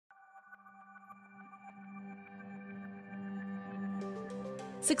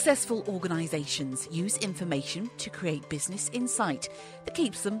Successful organisations use information to create business insight that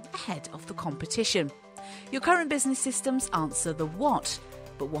keeps them ahead of the competition. Your current business systems answer the what,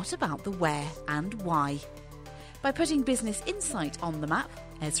 but what about the where and why? By putting business insight on the map,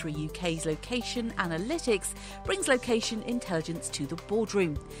 Esri UK's location analytics brings location intelligence to the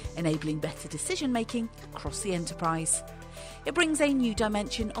boardroom, enabling better decision-making across the enterprise. It brings a new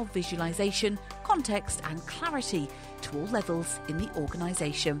dimension of visualisation, context and clarity to all levels in the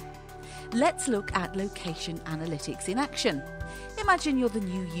organisation. Let's look at location analytics in action. Imagine you're the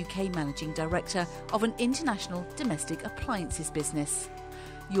new UK Managing Director of an international domestic appliances business.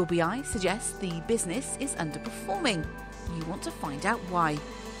 Your BI suggests the business is underperforming. You want to find out why.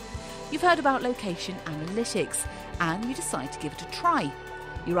 You've heard about location analytics and you decide to give it a try.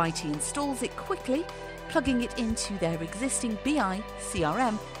 Your IT installs it quickly, plugging it into their existing BI,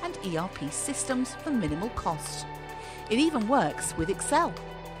 CRM and ERP systems for minimal cost. It even works with Excel.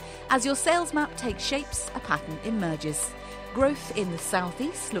 As your sales map takes shapes, a pattern emerges. Growth in the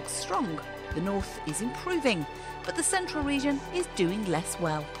southeast looks strong, the north is improving, but the central region is doing less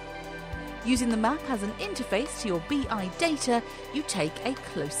well. Using the map as an interface to your BI data, you take a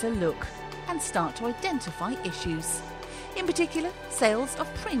closer look and start to identify issues. In particular, sales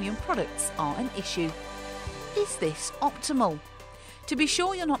of premium products are an issue. Is this optimal? To be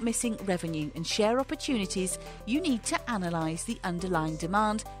sure you're not missing revenue and share opportunities, you need to analyse the underlying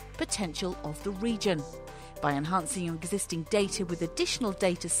demand potential of the region. By enhancing your existing data with additional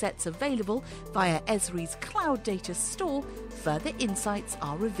data sets available via Esri's cloud data store, further insights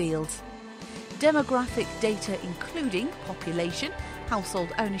are revealed. Demographic data including population, household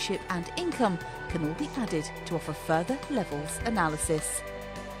ownership and income can all be added to offer further levels analysis.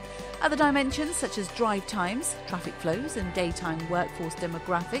 Other dimensions such as drive times, traffic flows and daytime workforce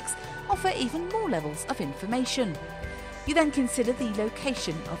demographics offer even more levels of information. You then consider the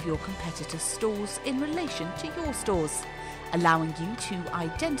location of your competitors' stores in relation to your stores, allowing you to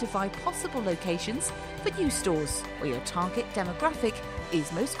identify possible locations for new stores where your target demographic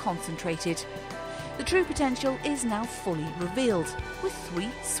is most concentrated. The true potential is now fully revealed with 3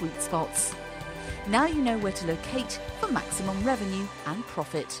 sweet spots. Now you know where to locate for maximum revenue and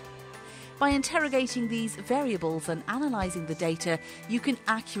profit. By interrogating these variables and analysing the data, you can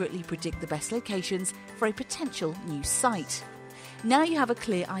accurately predict the best locations for a potential new site. Now you have a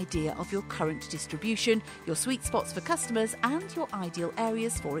clear idea of your current distribution, your sweet spots for customers and your ideal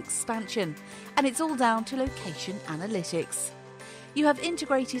areas for expansion. And it's all down to location analytics. You have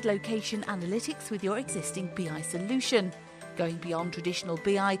integrated location analytics with your existing BI solution, going beyond traditional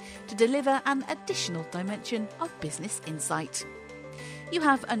BI to deliver an additional dimension of business insight. You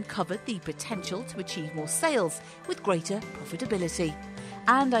have uncovered the potential to achieve more sales with greater profitability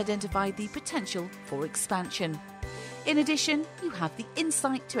and identified the potential for expansion. In addition, you have the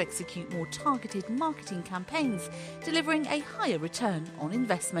insight to execute more targeted marketing campaigns, delivering a higher return on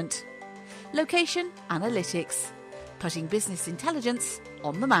investment. Location analytics, putting business intelligence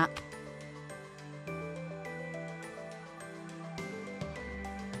on the map.